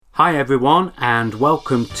Hi everyone, and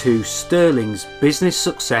welcome to Sterling's Business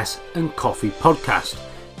Success and Coffee podcast,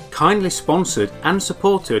 kindly sponsored and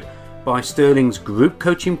supported by Sterling's group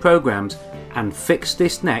coaching programs and Fix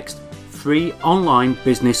This Next free online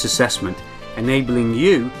business assessment, enabling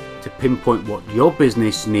you to pinpoint what your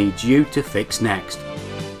business needs you to fix next.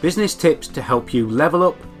 Business tips to help you level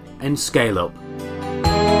up and scale up.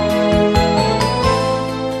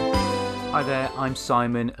 Hi there, I'm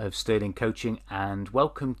Simon of Sterling Coaching, and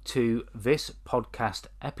welcome to this podcast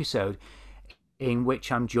episode in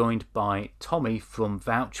which I'm joined by Tommy from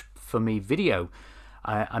Vouch For Me Video.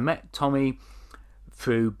 I met Tommy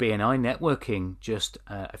through BNI networking just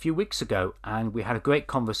a few weeks ago, and we had a great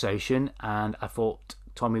conversation, and I thought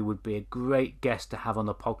Tommy would be a great guest to have on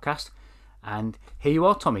the podcast. And here you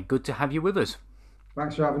are, Tommy. Good to have you with us.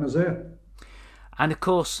 Thanks for having us here. And of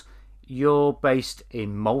course, you're based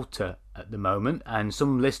in Malta at the moment, and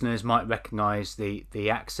some listeners might recognise the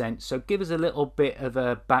accent. So give us a little bit of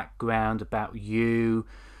a background about you,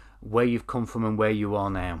 where you've come from and where you are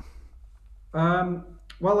now. I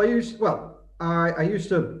used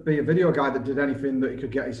to be a video guy that did anything that he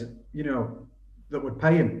could get his, that would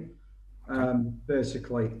pay him,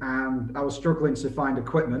 basically. And I was struggling to find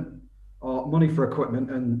equipment or money for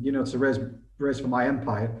equipment and, to raise for my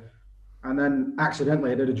empire. And then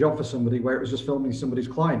accidentally I did a job for somebody where it was just filming somebody's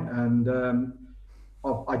client. And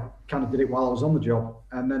I kind of did it while I was on the job.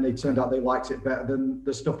 And then it turned out they liked it better than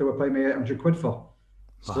the stuff they were paying me 800 quid for.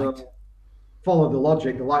 Right. So follow the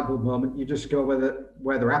logic, the light bulb moment, you just go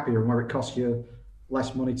where they're happier and where it costs you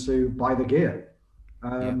less money to buy the gear.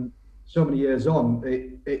 So many years on,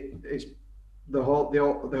 it's the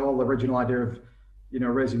whole original idea of,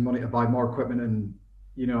 raising money to buy more equipment and,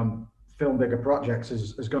 film bigger projects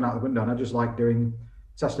has gone out the window, and I just like doing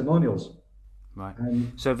testimonials. Right.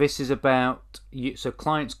 So this is about you. So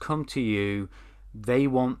clients come to you, they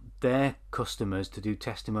want their customers to do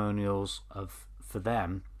testimonials for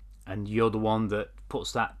them, and you're the one that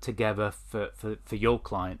puts that together for your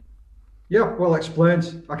client. Yeah, well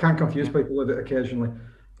explained. I can confuse people with it occasionally.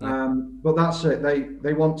 But that's it.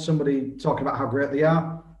 They want somebody talking about how great they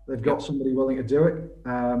are. They've got somebody willing to do it.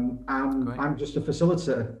 And I'm just a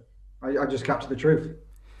facilitator. I just capture the truth.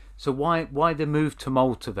 So why the move to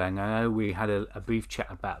Malta then? I know we had a brief chat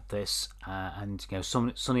about this, and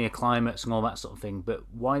some sunnier climates and all that sort of thing. But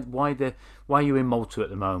why are you in Malta at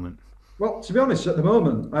the moment? Well, to be honest, at the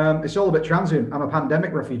moment, it's all a bit transient. I'm a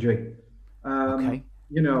pandemic refugee. Okay.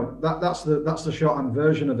 That's the shorthand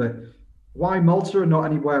version of it. Why Malta and not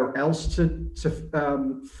anywhere else to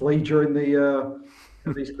flee during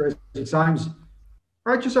these crazy times?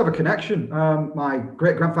 I just have a connection. My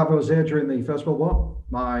great-grandfather was here during the First World War.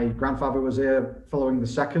 My grandfather was here following the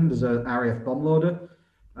Second as an RAF bomb loader.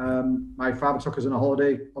 My father took us on a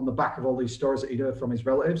holiday on the back of all these stories that he'd heard from his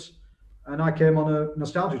relatives. And I came on a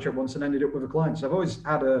nostalgia trip once and ended up with a client. So I've always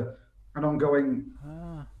had an ongoing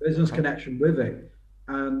business connection with it.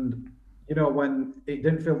 And, when it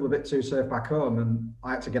didn't feel a bit too safe back home and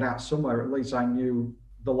I had to get out somewhere, at least I knew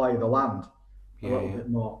the lay of the land a little bit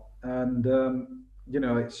more. And,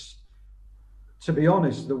 it's, to be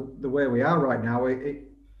honest, the way we are right now,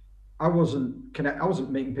 I wasn't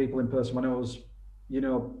meeting people in person when I was,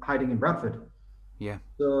 hiding in Bradford. Yeah.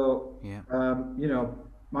 So,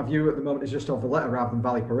 my view at the moment is just over Valletta rather than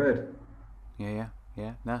Valley Parade. Yeah.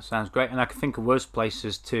 That sounds great. And I can think of worse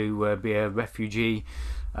places to be a refugee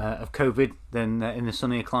of COVID than in the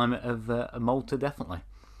sunnier climate of Malta, definitely.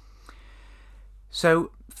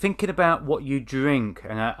 So, thinking about what you drink,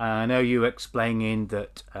 and I know you explaining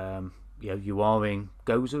that you are in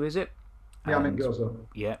Gozo, is it? Yeah, I'm in Gozo.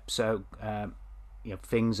 Yeah, so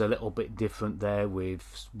things are a little bit different there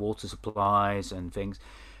with water supplies and things.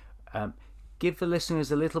 Give the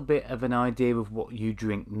listeners a little bit of an idea of what you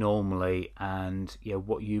drink normally, and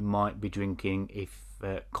what you might be drinking if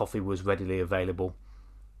coffee was readily available.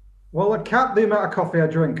 Well, I cap the amount of coffee I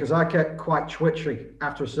drink because I get quite twitchy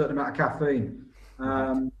after a certain amount of caffeine.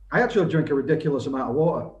 I actually drink a ridiculous amount of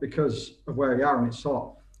water because of where we are and it's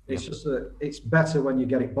hot. It's just that it's better when you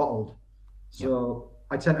get it bottled. So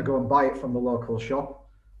I tend to go and buy it from the local shop.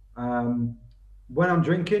 When I'm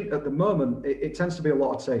drinking at the moment, it tends to be a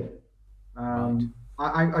lot of tea.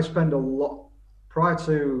 I spend a lot prior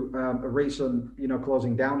to a recent,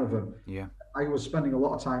 closing down of them. Yeah, I was spending a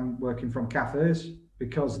lot of time working from cafes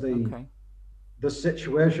because the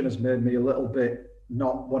situation has made me a little bit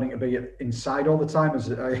not wanting to be inside all the time, as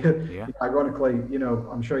ironically,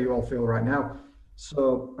 I'm sure you all feel right now.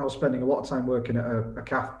 So I was spending a lot of time working at a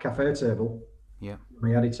cafe table,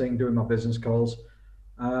 my editing, doing my business calls,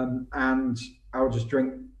 and I would just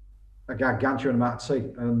drink a gargantuan amount of tea.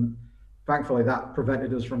 And thankfully that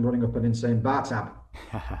prevented us from running up an insane bar tab.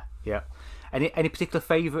 Yeah. Any particular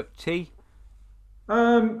favourite tea?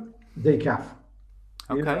 Decaf.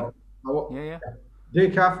 You Okay. know, Yeah, yeah.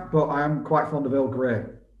 decaf, but I am quite fond of Earl Grey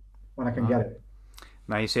when I can Right. get it.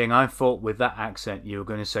 Now you're saying I thought with that accent you were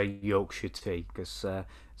going to say Yorkshire tea because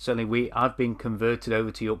certainly I've been converted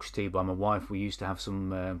over to Yorkshire tea by my wife. We used to have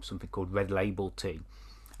something called Red Label tea,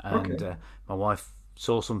 Okay. and my wife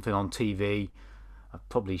saw something on TV,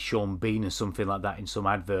 probably Sean Bean or something like that in some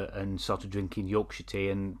advert, and started drinking Yorkshire tea,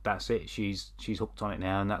 and that's it. She's hooked on it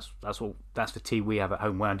now, and that's the tea we have at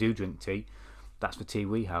home. When I do drink tea, that's the tea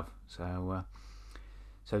we have. So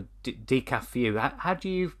decaf for you. How do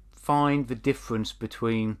you find the difference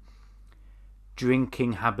between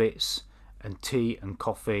drinking habits and tea and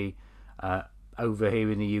coffee over here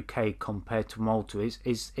in the UK compared to Malta?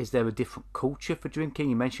 Is there a different culture for drinking?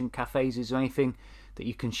 You mentioned cafes. Is there anything that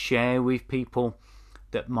you can share with people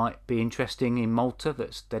that might be interesting in Malta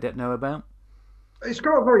that they don't know about? It's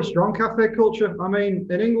got a very strong cafe culture. I mean,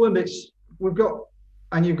 in England, we've got,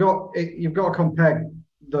 and you've got to compare.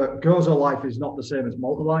 The Gozo life is not the same as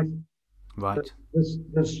Malta life. Right. There's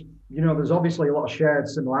obviously a lot of shared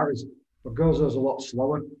similarities, but Gozo's a lot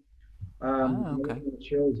slower, Ah, a lot okay. more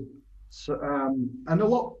chilled, so, and a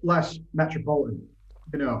lot less metropolitan.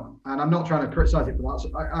 And I'm not trying to criticize it for that. So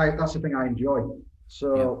that's the thing I enjoy. Yeah.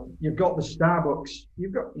 So you've got the Starbucks,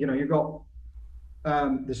 you've got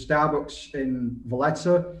the Starbucks in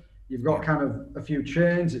Valletta. You've got Yeah. kind of a few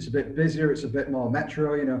chains. It's a bit busier. It's a bit more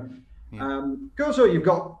metro. Yeah. Gozo, you've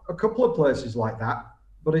got a couple of places like that,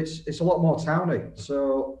 but it's a lot more towny.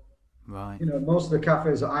 So Right. most of the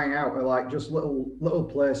cafes that I hang out are like just little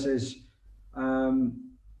places,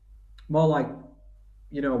 more like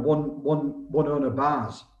one owner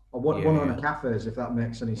bars or one Yeah. owner Yeah. cafes, if that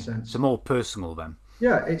makes any Yeah. So sense. more personal then.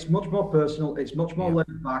 Yeah, it's much more personal. It's much more Yeah.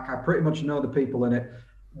 laid back. I pretty much know the people in it.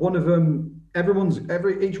 One of them,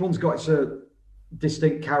 each one's got its a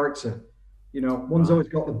distinct character. One's Right. always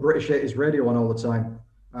got the British 80s radio on all the time.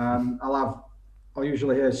 I'll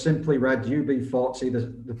usually hear Simply Red, UB40,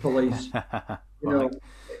 the Police, you know, Right.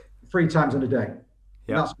 3 times in a day. And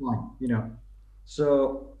Yeah. that's fine.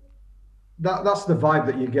 So that's the vibe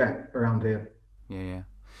that you get around here. Yeah. Yeah.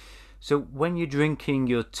 So when you're drinking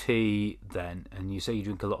your tea, then, and you say you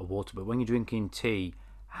drink a lot of water, but when you're drinking tea,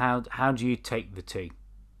 how do you take the tea?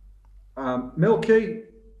 Milky,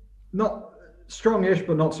 not strongish,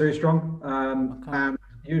 but not too strong. Okay. And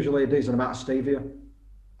usually a decent amount of stevia,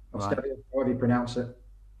 or Right. stevia, however you pronounce it.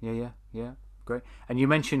 Yeah. Yeah. Yeah. Great. And you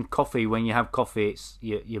mentioned coffee. When you have coffee,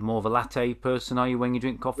 you're more of a latte person, are you? When you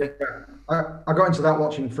drink Yeah, coffee? I got into that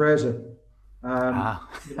watching Fraser. Um, Ah.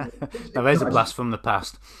 it's Now there's a nice. blast from the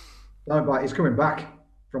past. No, but he's coming back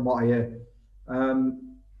from what I hear.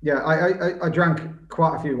 Yeah, I drank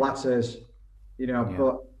quite a few lattes, Yeah.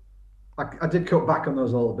 but I did cut back on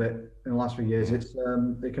those a little bit in the last few years. Yeah.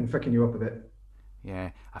 It can thicken you up a bit.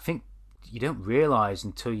 Yeah. I think you don't realise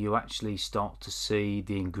until you actually start to see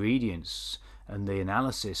the ingredients and the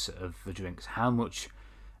analysis of the drinks how much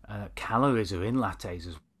calories are in lattes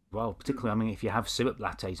as well. Particularly, I mean, if you have syrup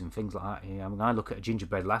lattes and things like that. I mean, I look at a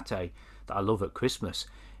gingerbread latte that I love at Christmas.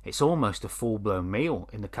 It's almost a full-blown meal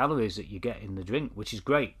in the calories that you get in the drink, which is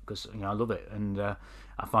great because I love it and I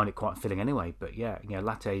find it quite filling anyway. But yeah,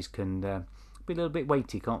 lattes can be a little bit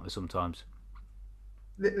weighty, can't they sometimes?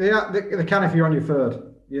 They can if you're on your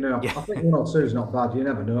third. Yeah, I think one or two is not bad. You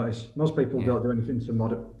never notice. Most people yeah, don't do anything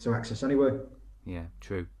to excess anyway. yeah.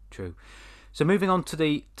 True, true. So moving on to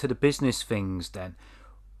the business things then.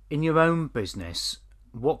 In your own business,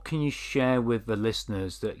 what can you share with the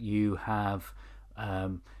listeners that you have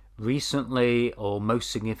recently or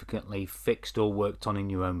most significantly fixed or worked on in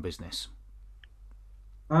your own business?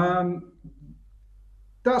 Um,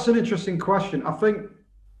 that's an interesting question. I think,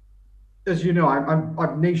 as you know,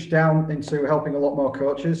 I've niched down into helping a lot more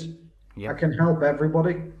coaches. I Yep, can help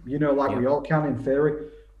everybody, like yep, we all can in theory,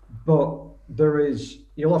 but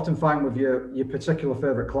you'll often find with your particular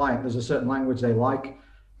favorite client, there's a certain language they like. yep,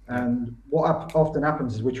 And what often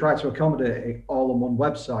happens is we try to accommodate it all on one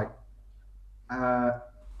website. Uh,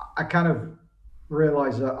 I kind of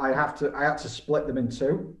realized that I had to split them in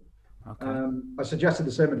two. okay, I suggested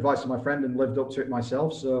the same advice to my friend and lived up to it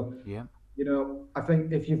myself. So, yeah, I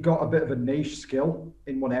think if you've got a bit of a niche skill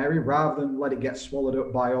in one area, rather than let it get swallowed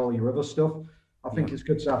up by all your other stuff, I think yep, it's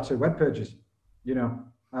good to have two web pages, you know,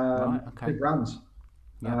 right, okay, big brands,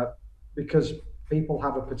 yep, uh, because people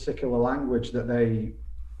have a particular language that they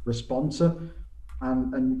respond to.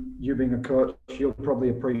 And you being a coach, you'll probably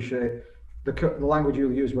appreciate the language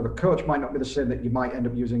you'll use with a coach might not be the same that you might end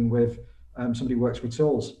up using with somebody who works with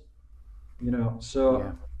tools. yeah,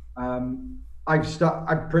 So I'm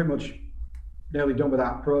pretty much nearly done with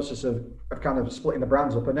that process of kind of splitting the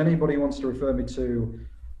brands up. And anybody who wants to refer me to,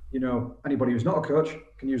 anybody who's not a coach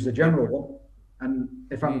can use the general one. And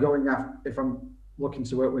if I'm if I'm looking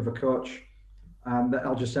to work with a coach,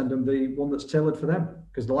 I'll just send them the one that's tailored for them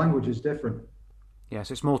because the language is different. Yeah,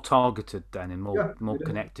 so it's more targeted then and more Yeah,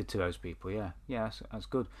 connected to those people. Yeah, that's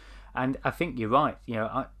good. And I think you're right.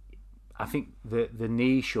 I think the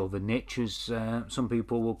niche or the niche, as some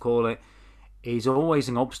people will call it, is always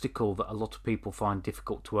an obstacle that a lot of people find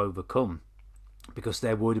difficult to overcome because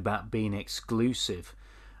they're worried about being exclusive.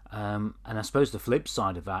 And I suppose the flip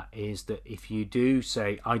side of that is that if you do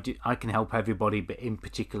say I can help everybody, but in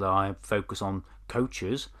particular I focus on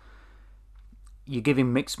coaches, you're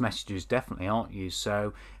giving mixed messages, definitely, aren't you?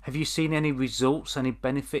 So have you seen any results, any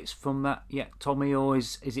benefits from that yet, Tommy, or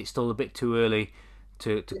is it still a bit too early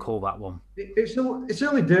to call that one? it's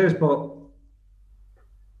early days, but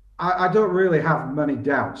I don't really have many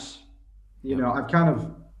doubts. I've kind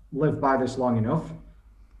of lived by this long enough.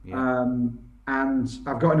 And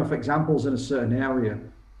I've got enough examples in a certain area.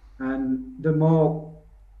 And the more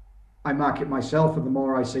I market myself and the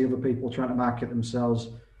more I see other people trying to market themselves,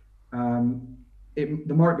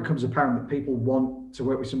 the more it becomes apparent that people want to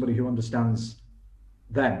work with somebody who understands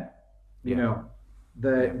them.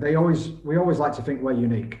 We always like to think we're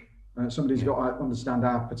unique. Somebody's got to understand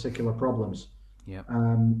our particular problems.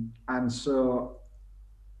 And so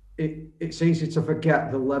it's easy to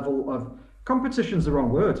forget the level of competition's the wrong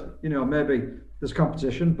word. Maybe there's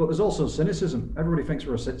competition, but there's also cynicism. Everybody thinks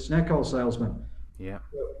we're a snake oil salesman. Yeah.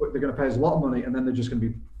 They're going to pay us a lot of money and then they're just going to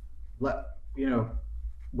be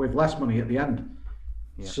with less money at the end.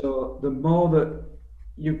 Yeah. So the more that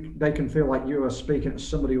they can feel like you are speaking to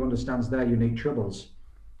somebody who understands their unique troubles,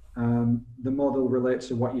 the more they'll relate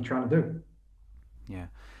to what you're trying to do. Yeah.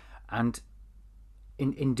 And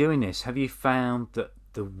in doing this, have you found that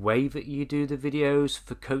the way that you do the videos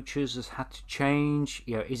for coaches has had to change?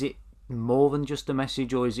 Is it more than just a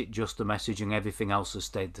message, or is it just the message and everything else has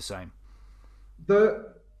stayed the same?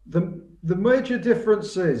 The major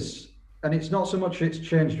difference is, and it's not so much it's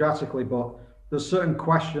changed drastically, but there's certain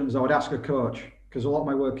questions I would ask a coach because a lot of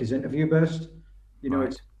my work is interview based.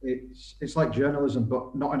 Right. It's like journalism,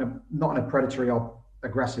 but not in a predatory or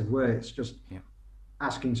aggressive way. It's just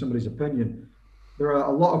asking somebody's opinion. There are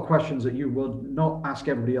a lot of questions that you would not ask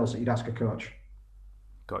everybody else that you'd ask a coach.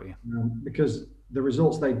 Got you. Because the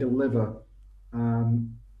results they deliver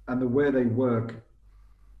and the way they work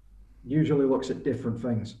usually looks at different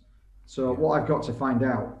things. So what I've got to find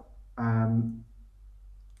out, and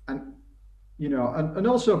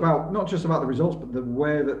also about not just about the results, but the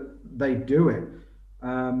way that they do it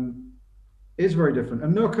is very different.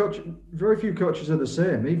 And very few coaches are the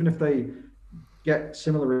same, even if they get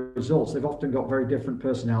similar results. They've often got very different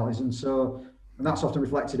personalities, and that's often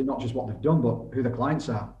reflected in not just what they've done, but who the clients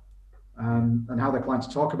are, and how their clients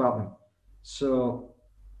talk about them. So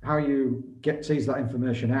how you tease that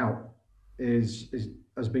information out has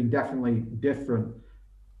been definitely different,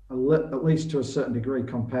 at least to a certain degree,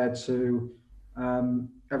 compared to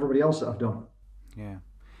everybody else that I've done. Yeah.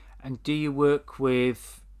 And do you work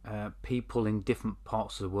with people in different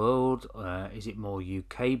parts of the world? Is it more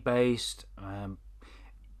UK based?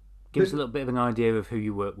 Give us a little bit of an idea of who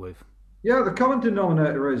you work with. Yeah, the common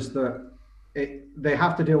denominator is that they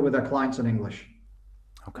have to deal with their clients in English.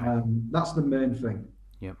 Okay. That's the main thing.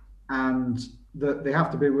 Yep. And that they have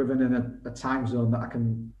to be within a time zone that I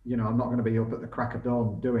can, I'm not going to be up at the crack of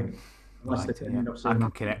dawn doing. Unless they end up I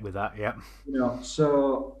can connect with that. Yeah.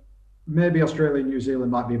 So maybe Australia and New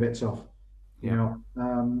Zealand might be a bit tough.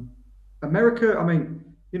 America, I mean,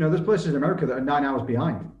 there's places in America that are 9 hours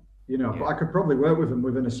behind, but I could probably work with them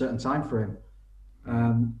within a certain time frame.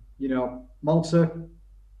 Malta,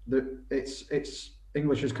 it's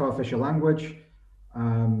English as co-official language.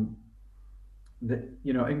 England,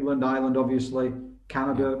 Ireland, obviously,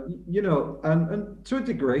 Canada, and to a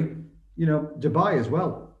degree, Dubai as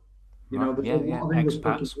well. There's a lot of English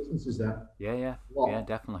businesses there. Yeah,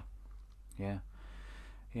 definitely. Yeah.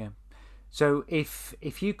 So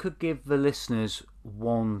if you could give the listeners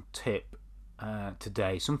one tip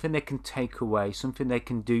today, something they can take away, something they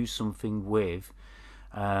can do something with,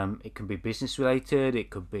 it can be business related, it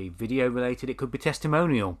could be video related, it could be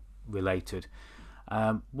testimonial related.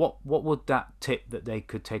 What would that tip that they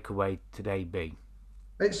could take away today be?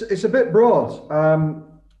 It's a bit broad,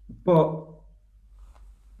 but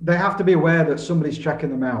they have to be aware that somebody's checking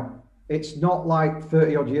them out. It's not like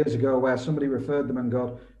 30 odd years ago where somebody referred them and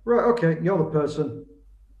go, right, okay, you're the person,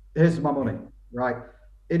 here's my money, right?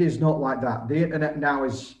 It is not like that. The internet now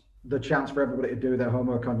is the chance for everybody to do their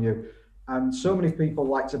homework on you. And so many people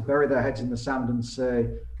like to bury their heads in the sand and say,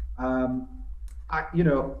 um,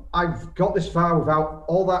 I've got this far without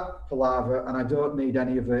all that palaver and I don't need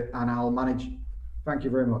any of it and I'll manage. Thank you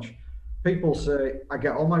very much. People say, I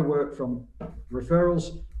get all my work from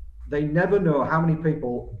referrals. They never know how many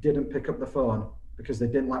people didn't pick up the phone because they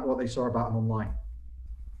didn't like what they saw about them online.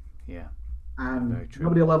 Yeah. And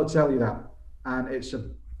nobody will ever tell you that. And it's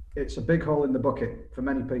a big hole in the bucket for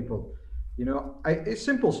many people. It's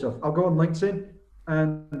simple stuff. I'll go on LinkedIn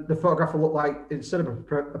and the photograph will look like, instead of a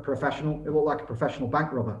professional, it look like a professional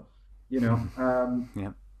bank robber. Yeah.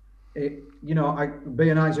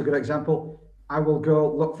 BNI is a good example. I will go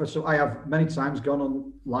look for I have many times gone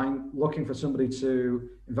online looking for somebody to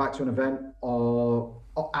invite to an event or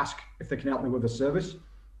ask if they can help me with a service.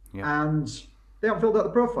 Yeah. And they haven't filled out the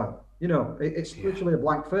profile. It's literally a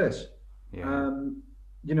blank face. Yeah.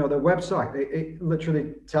 Their website, it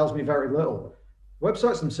literally tells me very little.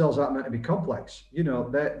 Websites themselves aren't meant to be complex.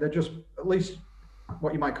 They're just at least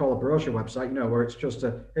what you might call a brochure website, where it's just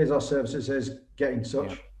here's our services, here's get in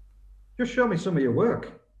touch. Yeah. Just show me some of your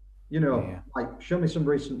work. Like show me some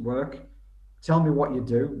recent work. Tell me what you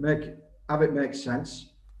do. Have it make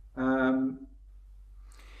sense. There's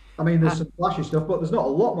some flashy stuff, but there's not a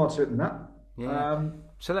lot more to it than that. Yeah.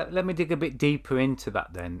 So let me dig a bit deeper into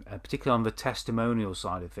that then, particularly on the testimonial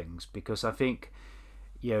side of things, because I think,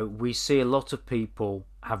 we see a lot of people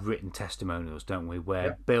have written testimonials, don't we?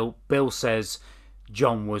 Where Bill says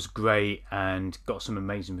John was great and got some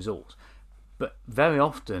amazing results, but very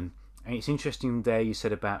often, and it's interesting there you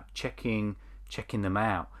said about checking them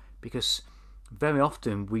out, because very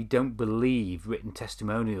often we don't believe written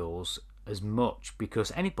testimonials as much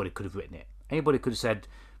because anybody could have written it. Anybody could have said,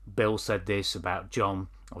 Bill said this about John,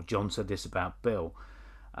 or John said this about Bill.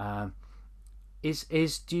 Do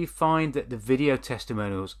you find that the video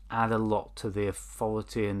testimonials add a lot to the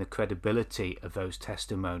authority and the credibility of those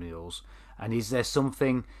testimonials? And is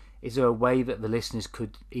there a way that the listeners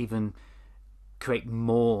could even create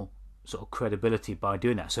more sort of credibility by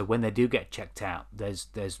doing that? So when they do get checked out, there's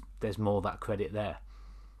more of that credit there.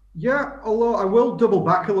 Yeah, although I will double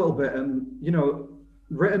back a little bit, and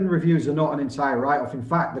written reviews are not an entire write-off. In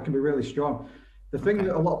fact, they can be really strong. The thing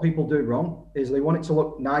that a lot of people do wrong is they want it to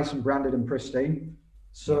look nice and branded and pristine.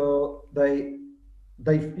 So they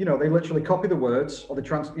literally copy the words, or they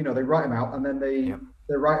write them out, and then they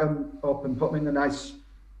write them up and put them in the nice,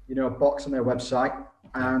 box on their website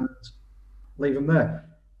and leave them there.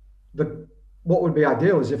 What would be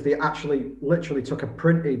ideal is if they actually literally took a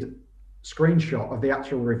printed screenshot of the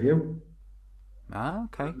actual review.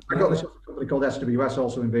 Okay. I got this company called SWS,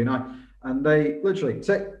 also in BNI, and they literally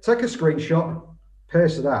take a screenshot,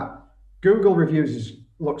 paste that. Google reviews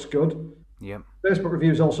looks good. Yep. Facebook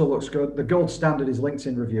reviews also looks good. The gold standard is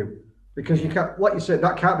LinkedIn review, because you can't, like you said,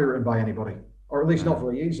 that can't be written by anybody, or at least not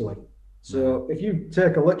very easily. So if you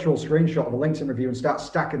take a literal screenshot of a LinkedIn review and start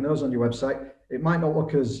stacking those on your website, it might not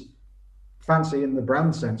look as fancy in the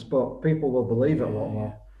brand sense, but people will believe it a lot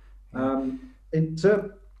more. In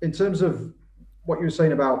terms of what you were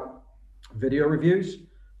saying about video reviews,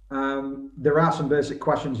 there are some basic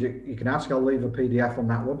questions you can ask. I'll leave a PDF on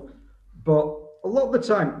that one. But a lot of the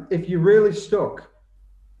time, if you're really stuck,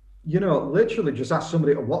 literally just ask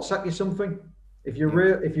somebody to WhatsApp you something. If you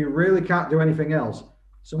really can't do anything else,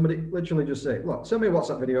 somebody literally just say, look, send me a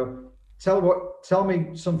WhatsApp video. Tell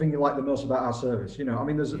me something you like the most about our service.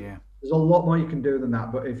 There's a lot more you can do than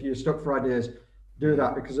that. But if you're stuck for ideas, do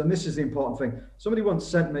that, and this is the important thing. Somebody once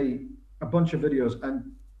sent me a bunch of videos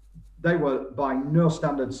and they were by no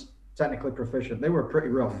standards technically proficient. They were pretty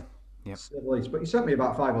rough, at least, but he sent me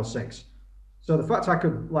about 5 or 6. So the fact I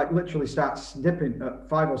could literally start snipping at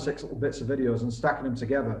 5 or 6 little bits of videos and stacking them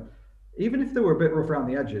together, even if they were a bit rough around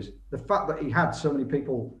the edges, the fact that he had so many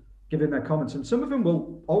people giving their comments, and some of them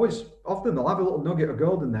will often they'll have a little nugget of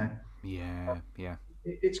gold in there.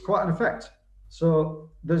 It's quite an effect.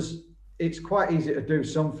 So it's quite easy to do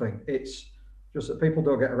something. It's just that people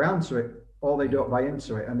don't get around to it, or they don't buy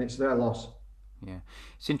into it, and it's their loss. Yeah,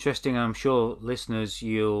 it's interesting. I'm sure listeners,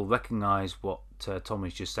 you'll recognise what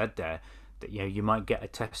Tommy's just said there. That you might get a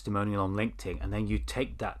testimonial on LinkedIn, and then you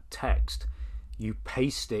take that text, you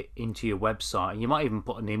paste it into your website, and you might even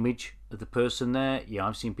put an image of the person there.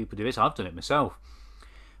 I've seen people do this. I've done it myself.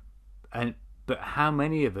 But how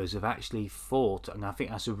many of us have actually thought? And I think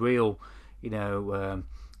that's a real,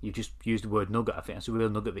 you just used the word nugget. I think that's a real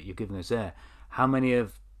nugget that you've given us there. How many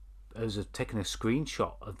of us have taken a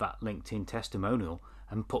screenshot of that LinkedIn testimonial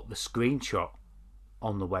and put the screenshot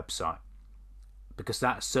on the website? Because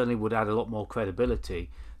that certainly would add a lot more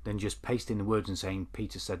credibility than just pasting the words and saying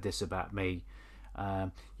Peter said this about me,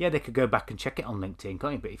 Yeah, they could go back and check it on LinkedIn,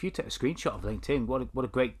 can't you? But if you take a screenshot of LinkedIn, what a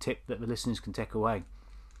great tip that the listeners can take away.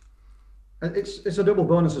 It's a double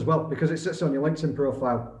bonus as well because it sits on your LinkedIn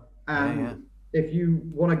profile. And if you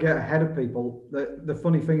want to get ahead of people, the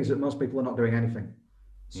funny thing is that most people are not doing anything.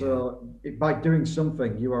 So by doing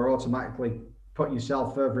something, you are automatically putting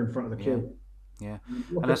yourself further in front of the queue. Yeah.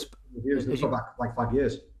 Look And at reviews that go back like 5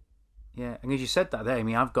 years. Yeah, and as you said that there, I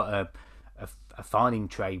mean, I've got a filing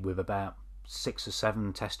tray with about 6 or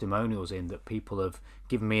 7 testimonials in that people have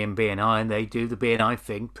given me in BNI, and they do the BNI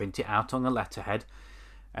thing, print it out on a letterhead,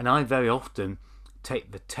 and I very often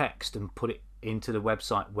take the text and put it into the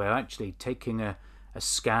website, where actually taking a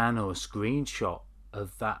scan or a screenshot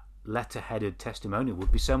of that letterheaded testimonial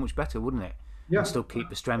would be so much better, wouldn't it? Yeah. And still keep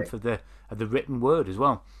the strength of the written word as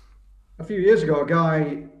well. A few years ago, a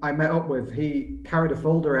guy I met up with, he carried a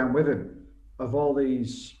folder around with him of all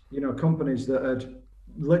these, companies that had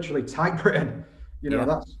literally typewritten. It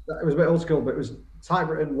was a bit old school, but it was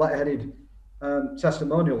typewritten, letterheaded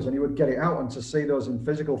testimonials, and he would get it out, and to see those in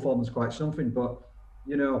physical form was quite something. But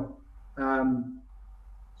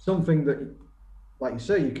something that, like you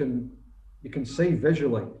say, you can see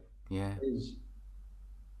visually,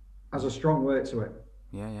 has a strong weight to it.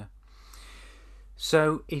 Yeah.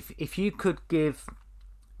 So if you could give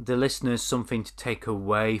the listeners something to take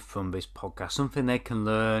away from this podcast, something they can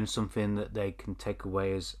learn, something that they can take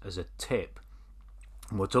away as a tip,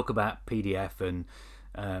 and we'll talk about PDF and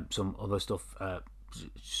some other stuff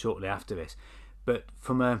shortly after this, but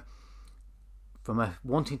from a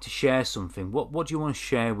wanting to share something, what do you want to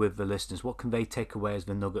share with the listeners? What can they take away as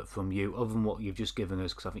the nugget from you, other than what you've just given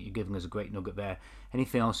us? Because I think you're giving us a great nugget there.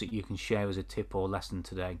 Anything else that you can share as a tip or lesson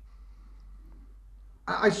today?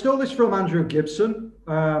 I stole this from Andrew Gibson,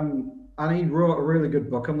 and he wrote a really good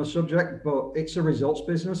book on the subject, but it's a results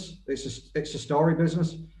business. It's a story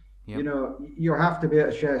business. Yep. You have to be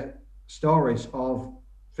able to share stories of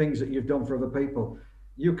things that you've done for other people.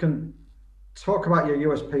 You can talk about your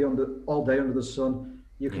USP all day under the sun.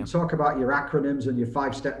 You can talk about your acronyms and your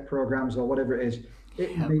 5-step programs or whatever it is.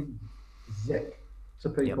 It means zip to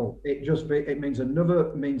people. Yep. It means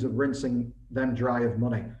another means of rinsing them dry of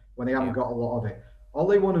money when they haven't got a lot of it. All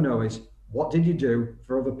they want to know is, what did you do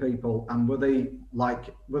for other people, and were they like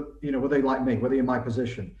me? Were they in my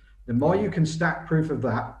position? The more you can stack proof of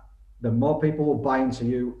that, the more people will buy into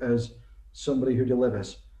you as somebody who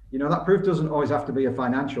delivers. That proof doesn't always have to be a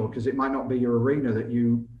financial, because it might not be your arena that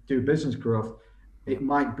you do business growth. It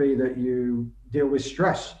might be that you deal with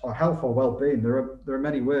stress or health or well-being. There are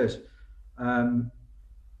many ways.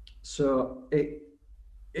 So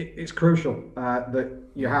it's crucial that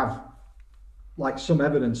you have like some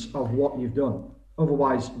evidence of what you've done.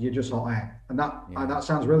 Otherwise, you're just hot air. And that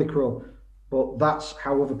sounds really cruel, but that's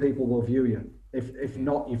how other people will view you. If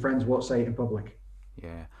not, your friends won't say it in public.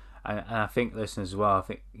 Yeah. And I think, listeners, as well, I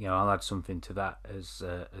think, I'll add something to that, as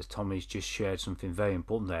Tommy's just shared something very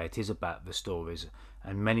important there. It is about the stories.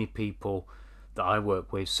 And many people that I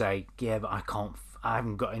work with say, yeah, but I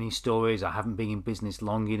haven't got any stories. I haven't been in business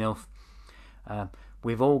long enough.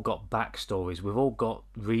 We've all got backstories. We've all got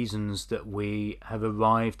reasons that we have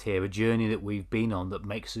arrived here, a journey that we've been on that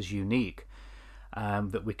makes us unique,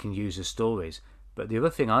 that we can use as stories. But the other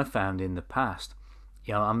thing I found in the past,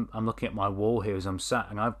 I'm looking at my wall here as I'm sat,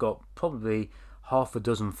 and I've got probably half a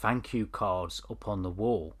dozen thank you cards up on the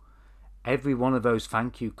wall. Every one of those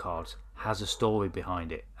thank you cards has a story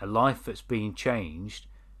behind it, a life that's been changed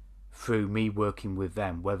through me working with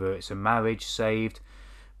them, whether it's a marriage saved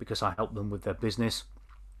because I help them with their business.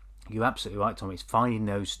 You're absolutely right, Tom. It's finding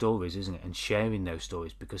those stories, isn't it, and sharing those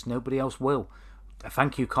stories, because nobody else will. A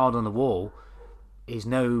thank you card on the wall is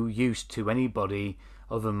no use to anybody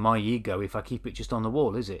other than my ego if I keep it just on the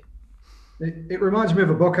wall, is it? It reminds me of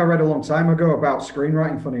a book I read a long time ago about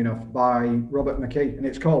screenwriting, funny enough, by Robert McKee, and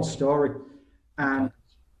it's called Story. And,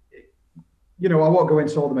 I won't go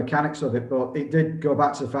into all the mechanics of it, but it did go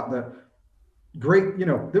back to the fact that Greek,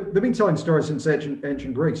 they've been telling stories since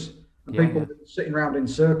ancient Greece. And people sitting around in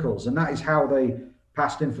circles, and that is how they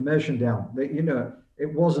passed information down.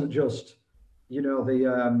 It wasn't just, what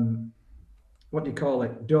do you call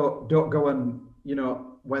it? Don't go and,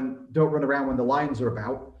 don't run around when the lions are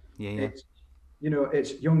about.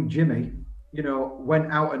 It's young Jimmy,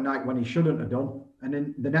 went out at night when he shouldn't have done. And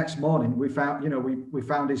then the next morning we found, we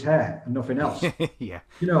found his hair and nothing else.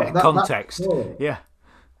 Context.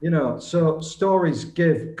 So stories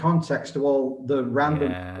give context to all the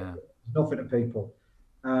random nothing to people.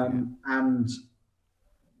 And,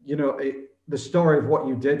 the story of what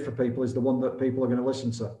you did for people is the one that people are going to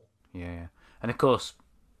listen to. Yeah. And of course,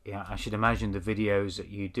 yeah, I should imagine the videos that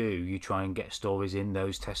you do, you try and get stories in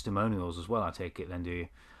those testimonials as well. I take it then, do you?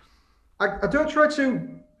 I don't try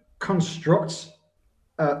to construct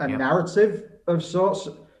a Yep. narrative of sorts.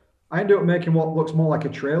 I end up making what looks more like a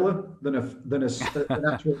trailer an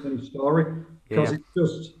actual mini story, because Yeah. it's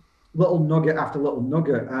just little nugget after little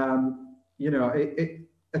nugget.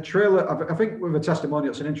 A trailer. I think with a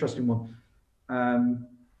testimonial, it's an interesting one. Um,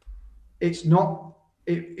 it's not.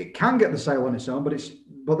 It can get the sale on its own,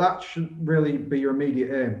 but that shouldn't really be your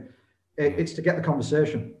immediate aim. Yeah. It's to get the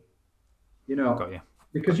conversation. Got you.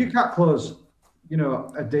 Because you can't close,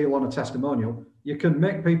 a deal on a testimonial. You can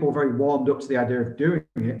make people very warmed up to the idea of doing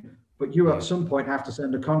it, but you at some point have to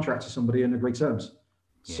send a contract to somebody and agree terms.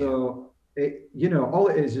 Yeah. So all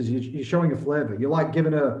it is you're showing a flavor. You're not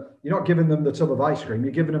giving them the tub of ice cream.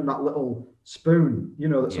 You're giving them that little spoon,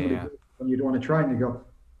 that somebody gives when you want to try, and you go,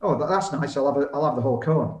 oh, that's nice. I'll have the whole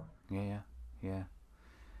cone. Yeah.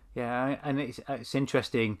 And it's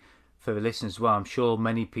interesting for the listeners as well. I'm sure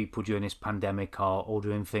many people during this pandemic are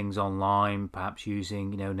ordering things online, perhaps using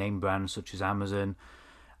name brands such as Amazon,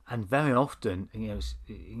 and very often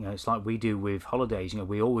it's like we do with holidays.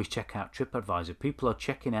 We always check out TripAdvisor. People are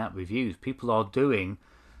checking out reviews. People are doing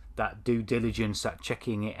that due diligence, that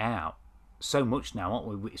checking it out so much now, aren't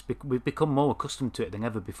we? We've become more accustomed to it than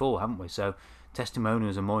ever before, haven't we? So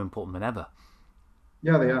testimonials are more important than ever.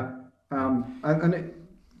 Yeah, they are.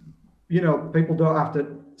 People don't have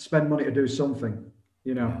to spend money to do something.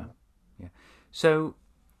 Yeah. So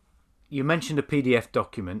you mentioned a PDF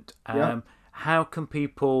document. How can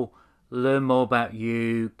people learn more about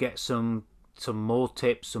you, get some more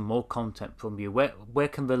tips, some more content from you? Where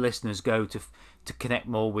can the listeners go to connect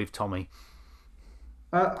more with Tommy?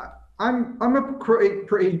 I'm a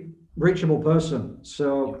pretty reachable person,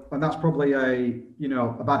 so and that's probably a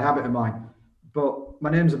bad habit of mine. But my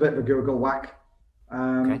name's a bit of a Google whack.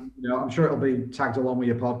 I'm sure it'll be tagged along with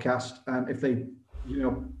your podcast. If they,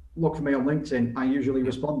 look for me on LinkedIn, I usually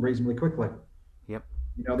respond reasonably quickly. Yep.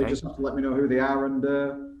 They just have to let me know who they are and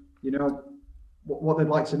what they'd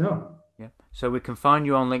like to know. Yeah. So we can find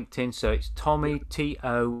you on LinkedIn. So it's Tommy, Tommi.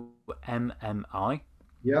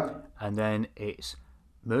 Yeah. And then it's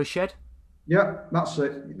Murshed. Yeah, that's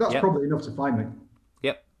it. That's probably enough to find me.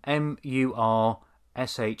 Yep. Murshed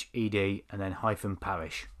and then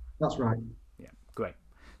 -parish. That's right. Yeah, great.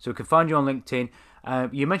 So we can find you on LinkedIn.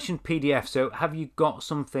 You mentioned PDF. So have you got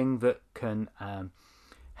something that can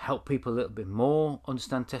help people a little bit more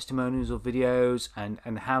understand testimonials or videos,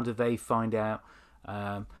 and how do they find out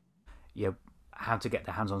how to get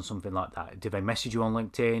their hands on something like that? Do they message you on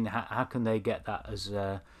LinkedIn? How can they get that as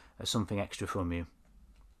something extra from you?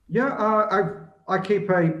 Yeah, I keep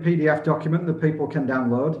a PDF document that people can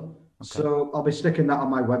download. Okay. So I'll be sticking that on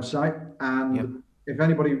my website, and if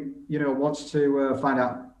anybody wants to find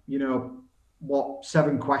out what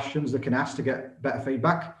 7 questions they can ask to get better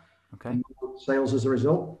feedback, and sales as a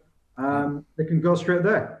result, they can go straight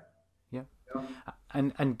there. Yeah.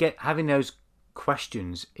 And having those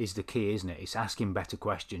questions is the key, isn't it? It's asking better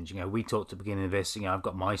questions. We talked at the beginning of this, I've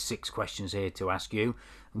got my 6 questions here to ask you,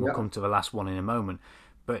 and we'll come to the last one in a moment.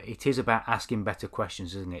 But it is about asking better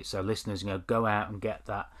questions, isn't it? So listeners, go out and get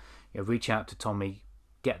that, reach out to Tommy,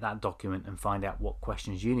 get that document and find out what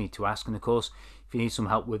questions you need to ask. And of course, if you need some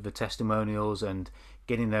help with the testimonials and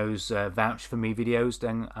getting those vouch for me videos,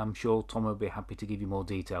 then I'm sure Tommy will be happy to give you more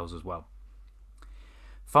details as well.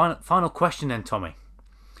 Final question then, Tommy.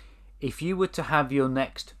 If you were to have your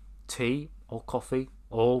next tea or coffee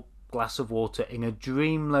or glass of water in a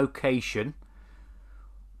dream location,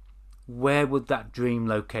 where would that dream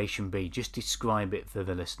location be? Just describe it for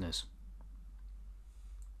the listeners.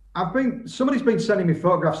 Somebody's been sending me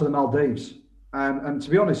photographs of the Maldives, and to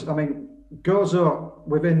be honest, Gozo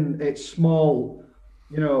within its small,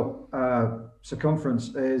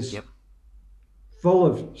 circumference is full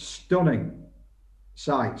of stunning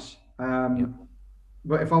sights.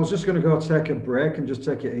 But if I was just going to go take a break and just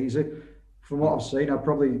take it easy, from what I've seen, I'd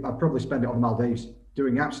probably spend it on the Maldives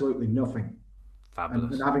doing absolutely nothing.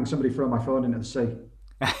 Fabulous. And having somebody throw my phone into the sea.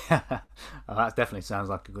 Oh, that definitely sounds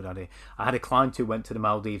like a good idea. I had a client who went to the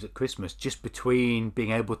Maldives at Christmas, just between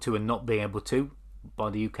being able to and not being able to by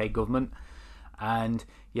the UK government. And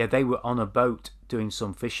they were on a boat doing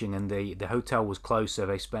some fishing, and the hotel was closed, so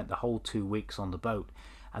they spent the whole 2 weeks on the boat,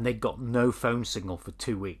 and they got no phone signal for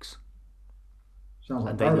 2 weeks. Sounds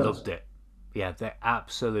like and they loved it. Yeah, they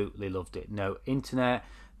absolutely loved it. No internet,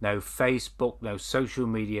 no Facebook, no social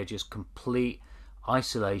media, just complete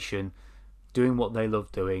isolation, doing what they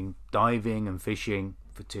love doing, diving and fishing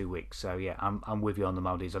for 2 weeks. So I'm with you on the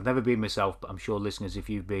Maldives. I've never been myself, but I'm sure listeners, if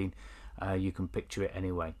you've been, you can picture it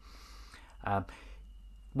anyway.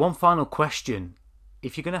 one final question.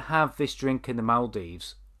 If you're going to have this drink in the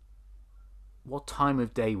Maldives, what time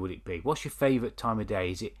of day would it be? What's your favourite time of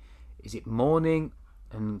day? Is it morning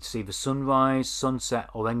and see the sunrise, sunset,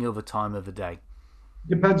 or any other time of the day?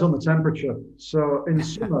 Depends on the temperature. So in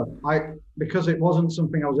summer, because it wasn't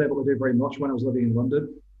something I was able to do very much when I was living in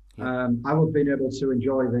London, Yeah. I would have been able to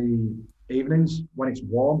enjoy the evenings when it's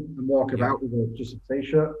warm and walk Yeah. about with just a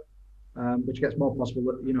t-shirt, which gets more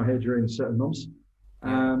possible, here during certain months.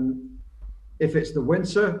 Yeah. If it's the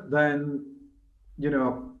winter, then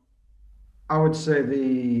I would say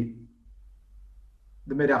the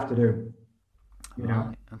mid-afternoon.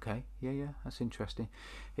 Right. Okay. Yeah. Yeah. That's interesting.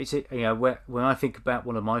 When I think about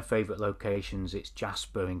one of my favourite locations, it's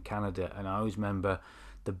Jasper in Canada, and I always remember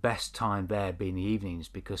the best time there being the evenings,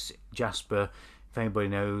 because Jasper, if anybody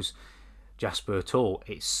knows Jasper at all,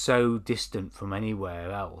 it's so distant from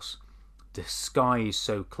anywhere else. The sky is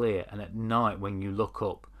so clear, and at night when you look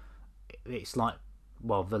up, it's like,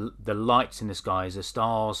 well, the lights in the skies, the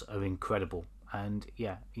stars are incredible. And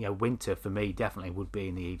winter for me definitely would be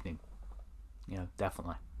in the evening.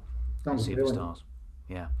 Definitely. Sounds See the appealing. stars.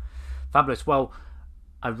 Yeah. Fabulous. Well,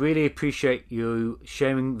 I really appreciate you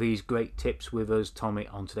sharing these great tips with us, Tommy,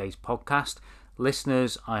 on today's podcast.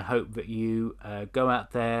 Listeners, I hope that you go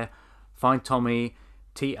out there, find Tommy,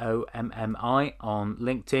 Tommi, on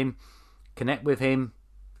LinkedIn, connect with him,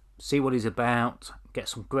 see what he's about, get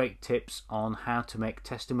some great tips on how to make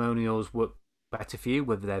testimonials work better for you,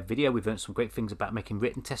 whether they're video. We've learned some great things about making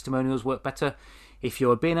written testimonials work better. If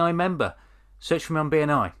you're a BNI member, search for him on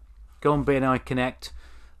BNI. Go on BNI Connect,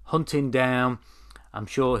 hunt him down. I'm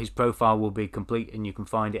sure his profile will be complete and you can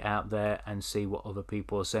find it out there and see what other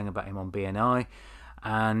people are saying about him on BNI.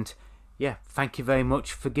 And yeah, thank you very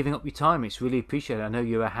much for giving up your time. It's really appreciated. I know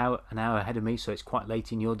you're an hour ahead of me, so it's quite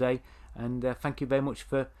late in your day. And thank you very much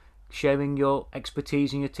for sharing your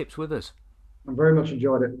expertise and your tips with us. I very much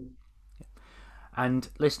enjoyed it. And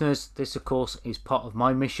listeners, this of course is part of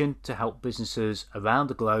my mission to help businesses around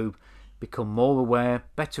the globe become more aware,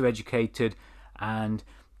 better educated, and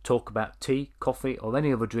talk about tea, coffee, or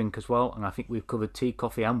any other drink as well. And I think we've covered tea,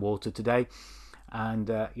 coffee, and water today. And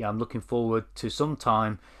I'm looking forward to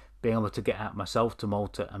sometime being able to get out myself to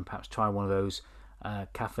Malta and perhaps try one of those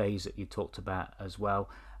cafes that you talked about as well.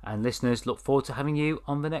 And listeners, look forward to having you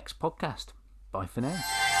on the next podcast. Bye for now.